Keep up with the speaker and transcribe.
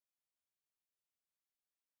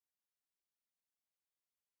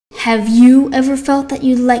Have you ever felt that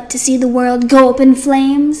you'd like to see the world go up in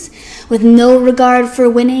flames? With no regard for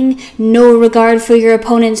winning, no regard for your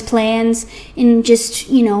opponent's plans, and just,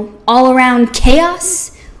 all around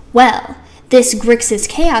chaos? Well, this Grixis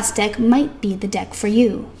Chaos deck might be the deck for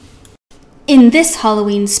you. In this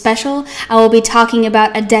Halloween special, I will be talking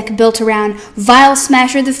about a deck built around Vial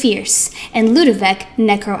Smasher the Fierce and Ludevic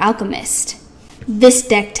Necro-Alchemist. This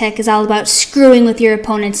deck tech is all about screwing with your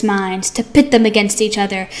opponent's minds, to pit them against each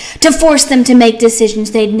other, to force them to make decisions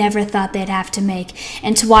they'd never thought they'd have to make,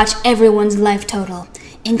 and to watch everyone's life total,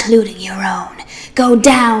 including your own, go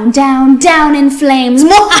down, down, down in flames.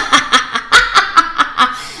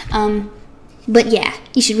 But yeah,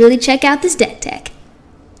 you should really check out this deck tech.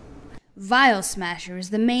 Vial Smasher is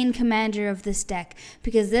the main commander of this deck,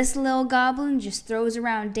 because this little goblin just throws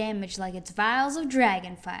around damage like it's vials of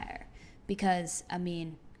dragonfire. Because,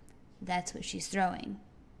 that's what she's throwing,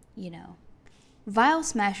 Vial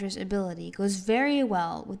Smasher's ability goes very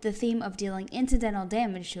well with the theme of dealing incidental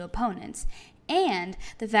damage to opponents, and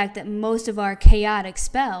the fact that most of our chaotic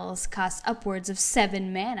spells cost upwards of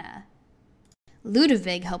 7 mana.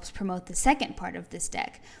 Ludevic helps promote the second part of this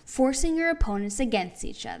deck, forcing your opponents against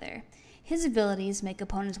each other. His abilities make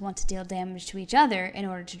opponents want to deal damage to each other in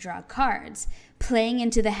order to draw cards, playing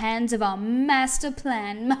into the hands of our master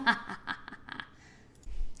plan.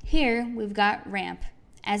 Here, we've got Ramp.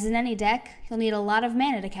 As in any deck, you'll need a lot of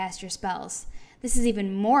mana to cast your spells. This is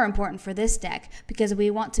even more important for this deck, because we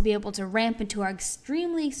want to be able to ramp into our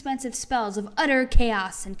extremely expensive spells of utter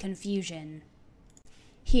chaos and confusion.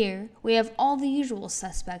 Here, we have all the usual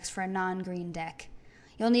suspects for a non-green deck.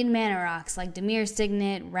 You'll need mana rocks like Demir's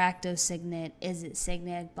Signet, Rakdos Signet, Izzet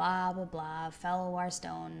Signet, blah blah blah, Fellowar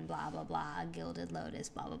Stone, blah blah blah, Gilded Lotus,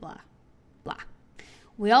 blah blah blah, blah.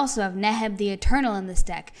 We also have Neheb the Eternal in this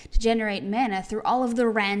deck to generate mana through all of the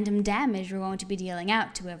random damage we're going to be dealing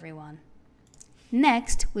out to everyone.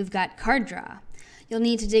 Next, we've got card draw. You'll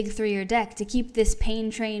need to dig through your deck to keep this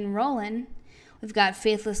pain train rolling. We've got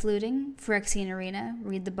Faithless Looting, Phyrexian Arena,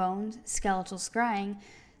 Read the Bones, Skeletal Scrying,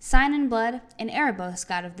 Sign in Blood, and Erebos,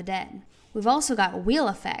 God of the Dead. We've also got wheel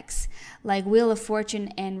effects, like Wheel of Fortune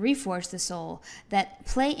and Reforge the Soul, that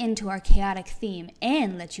play into our chaotic theme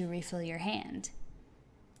and let you refill your hand.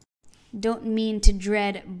 Don't mean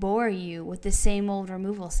to bore you with the same old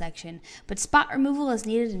removal section, but spot removal is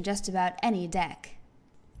needed in just about any deck.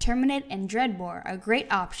 Terminate and Dreadbore are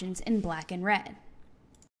great options in black and red.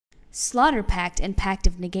 Slaughter Pact and Pact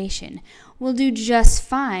of Negation will do just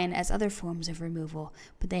fine as other forms of removal,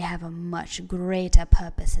 but they have a much greater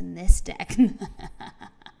purpose in this deck.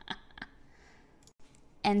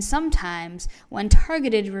 And sometimes, when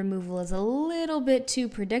targeted removal is a little bit too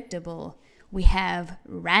predictable, we have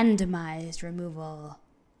randomized removal.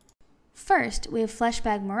 First, we have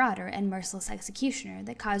Fleshbag Marauder and Merciless Executioner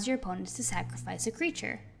that cause your opponents to sacrifice a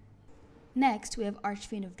creature. Next, we have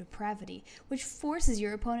Archfiend of Depravity, which forces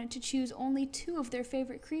your opponent to choose only 2 of their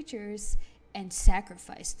favorite creatures and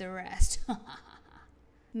sacrifice the rest.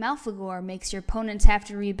 Malfegor makes your opponents have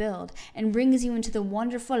to rebuild and brings you into the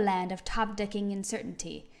wonderful land of top-decking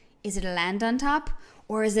uncertainty. Is it a land on top,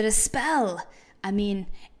 or is it a spell?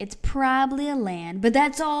 It's probably a land, but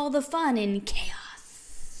that's all the fun in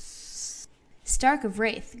chaos. Stark of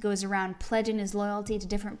Wraith goes around pledging his loyalty to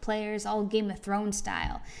different players, all Game of Thrones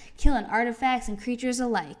style, killing artifacts and creatures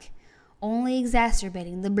alike, only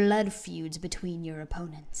exacerbating the blood feuds between your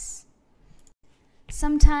opponents.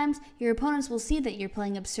 Sometimes, your opponents will see that you're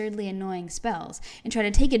playing absurdly annoying spells and try to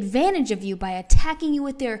take advantage of you by attacking you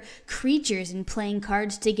with their creatures and playing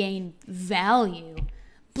cards to gain value.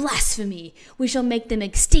 Blasphemy! We shall make them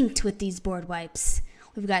extinct with these board wipes.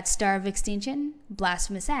 We've got Star of Extinction,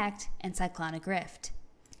 Blasphemous Act, and Cyclonic Rift.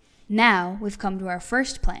 Now, we've come to our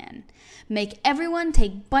first plan. Make everyone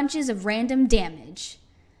take bunches of random damage.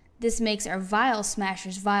 This makes our Vial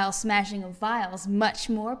Smasher's Vial Smashing of Vials much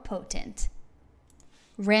more potent.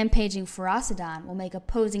 Rampaging Ferocidon will make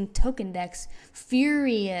opposing token decks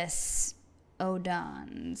furious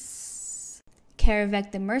Odons.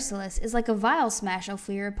 Karavek the Merciless is like a Vial Smasher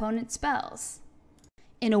for your opponent's spells.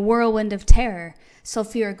 In a Whirlwind of Terror,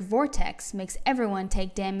 Sulfuric Vortex makes everyone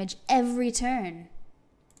take damage every turn.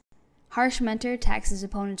 Harsh Mentor taxes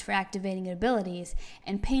opponents for activating abilities,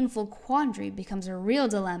 and Painful Quandary becomes a real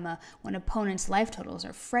dilemma when opponents' life totals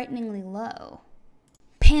are frighteningly low.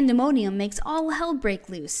 Pandemonium makes all hell break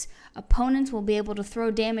loose. Opponents will be able to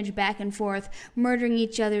throw damage back and forth, murdering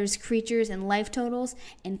each other's creatures and life totals,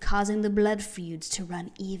 and causing the blood feuds to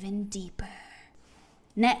run even deeper.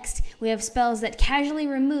 Next, we have spells that casually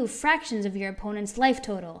remove fractions of your opponent's life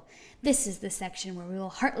total. This is the section where we will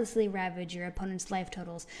heartlessly ravage your opponent's life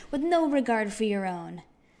totals with no regard for your own.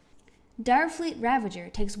 Darfleet Ravager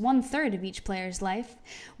takes 1/3 of each player's life,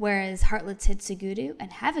 whereas Heartless Hitsugudu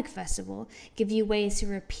and Havoc Festival give you ways to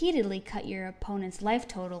repeatedly cut your opponent's life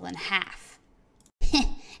total in half.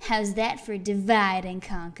 How's that for divide and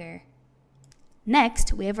conquer?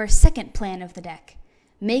 Next, we have our second plan of the deck,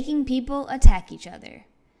 making people attack each other.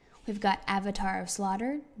 We've got Avatar of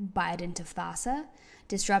Slaughter, Bident of Thassa,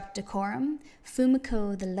 Disrupt Decorum,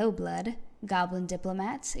 Fumiko the Lowblood, Goblin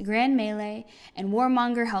Diplomats, Grand Melee, and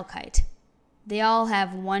Warmonger Hellkite. They all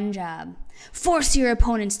have one job: force your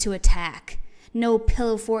opponents to attack. No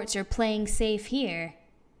pillow forts or playing safe here.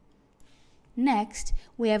 Next,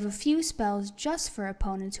 we have a few spells just for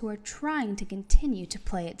opponents who are trying to continue to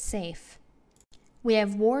play it safe. We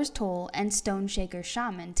have War's Toll and Stoneshaker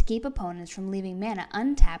Shaman to keep opponents from leaving mana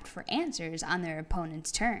untapped for answers on their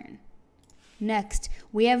opponent's turn. Next,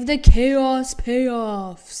 we have the Chaos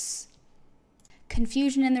Payoffs.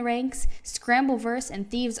 Confusion in the Ranks, Scrambleverse, and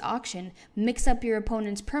Thieves' Auction mix up your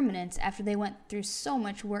opponent's permanents after they went through so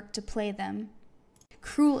much work to play them.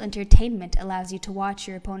 Cruel Entertainment allows you to watch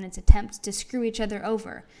your opponent's attempts to screw each other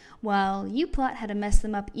over, while you plot how to mess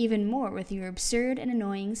them up even more with your absurd and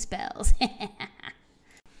annoying spells.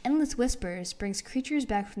 Endless Whispers brings creatures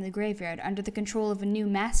back from the graveyard under the control of a new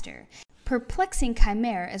master. Perplexing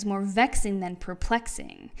Chimera is more vexing than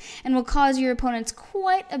perplexing, and will cause your opponents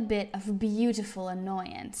quite a bit of beautiful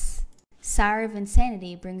annoyance. Sire of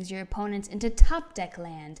Insanity brings your opponents into top deck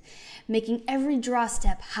land, making every draw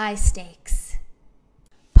step high stakes.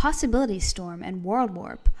 Possibility Storm and World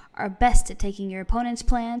Warp are best at taking your opponent's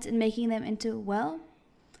plans and making them into, well,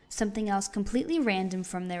 something else completely random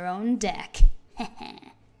from their own deck.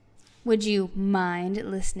 Would you mind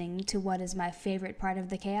listening to what is my favorite part of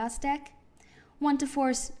the Chaos deck? Want to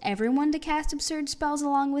force everyone to cast absurd spells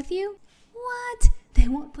along with you? What? They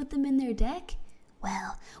won't put them in their deck?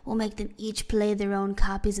 Well, we'll make them each play their own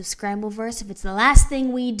copies of Scrambleverse if it's the last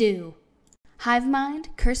thing we do.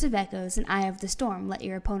 Hivemind, Curse of Echoes, and Eye of the Storm let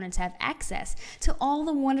your opponents have access to all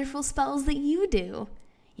the wonderful spells that you do.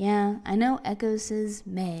 Yeah, I know Echo says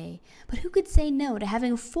may, but who could say no to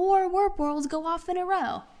having 4 warp worlds go off in a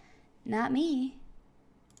row? Not me.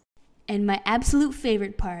 And my absolute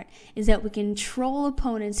favorite part is that we can troll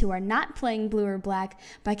opponents who are not playing blue or black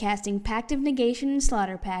by casting Pact of Negation and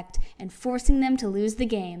Slaughter Pact and forcing them to lose the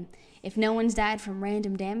game. If no one's died from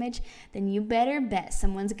random damage, then you better bet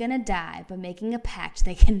someone's gonna die by making a pact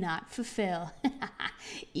they cannot fulfill.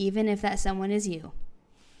 Even if that someone is you.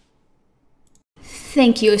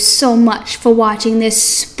 Thank you so much for watching this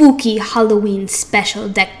spooky Halloween special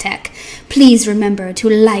deck tech. Please remember to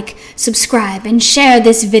like, subscribe, and share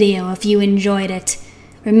this video if you enjoyed it.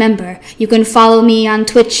 Remember, you can follow me on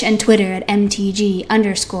Twitch and Twitter at MTG_LISSIE.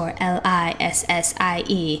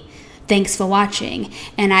 Thanks for watching,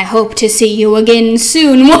 and I hope to see you again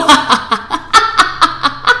soon.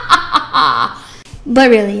 But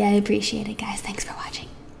really, I appreciate it, guys. Thanks for watching.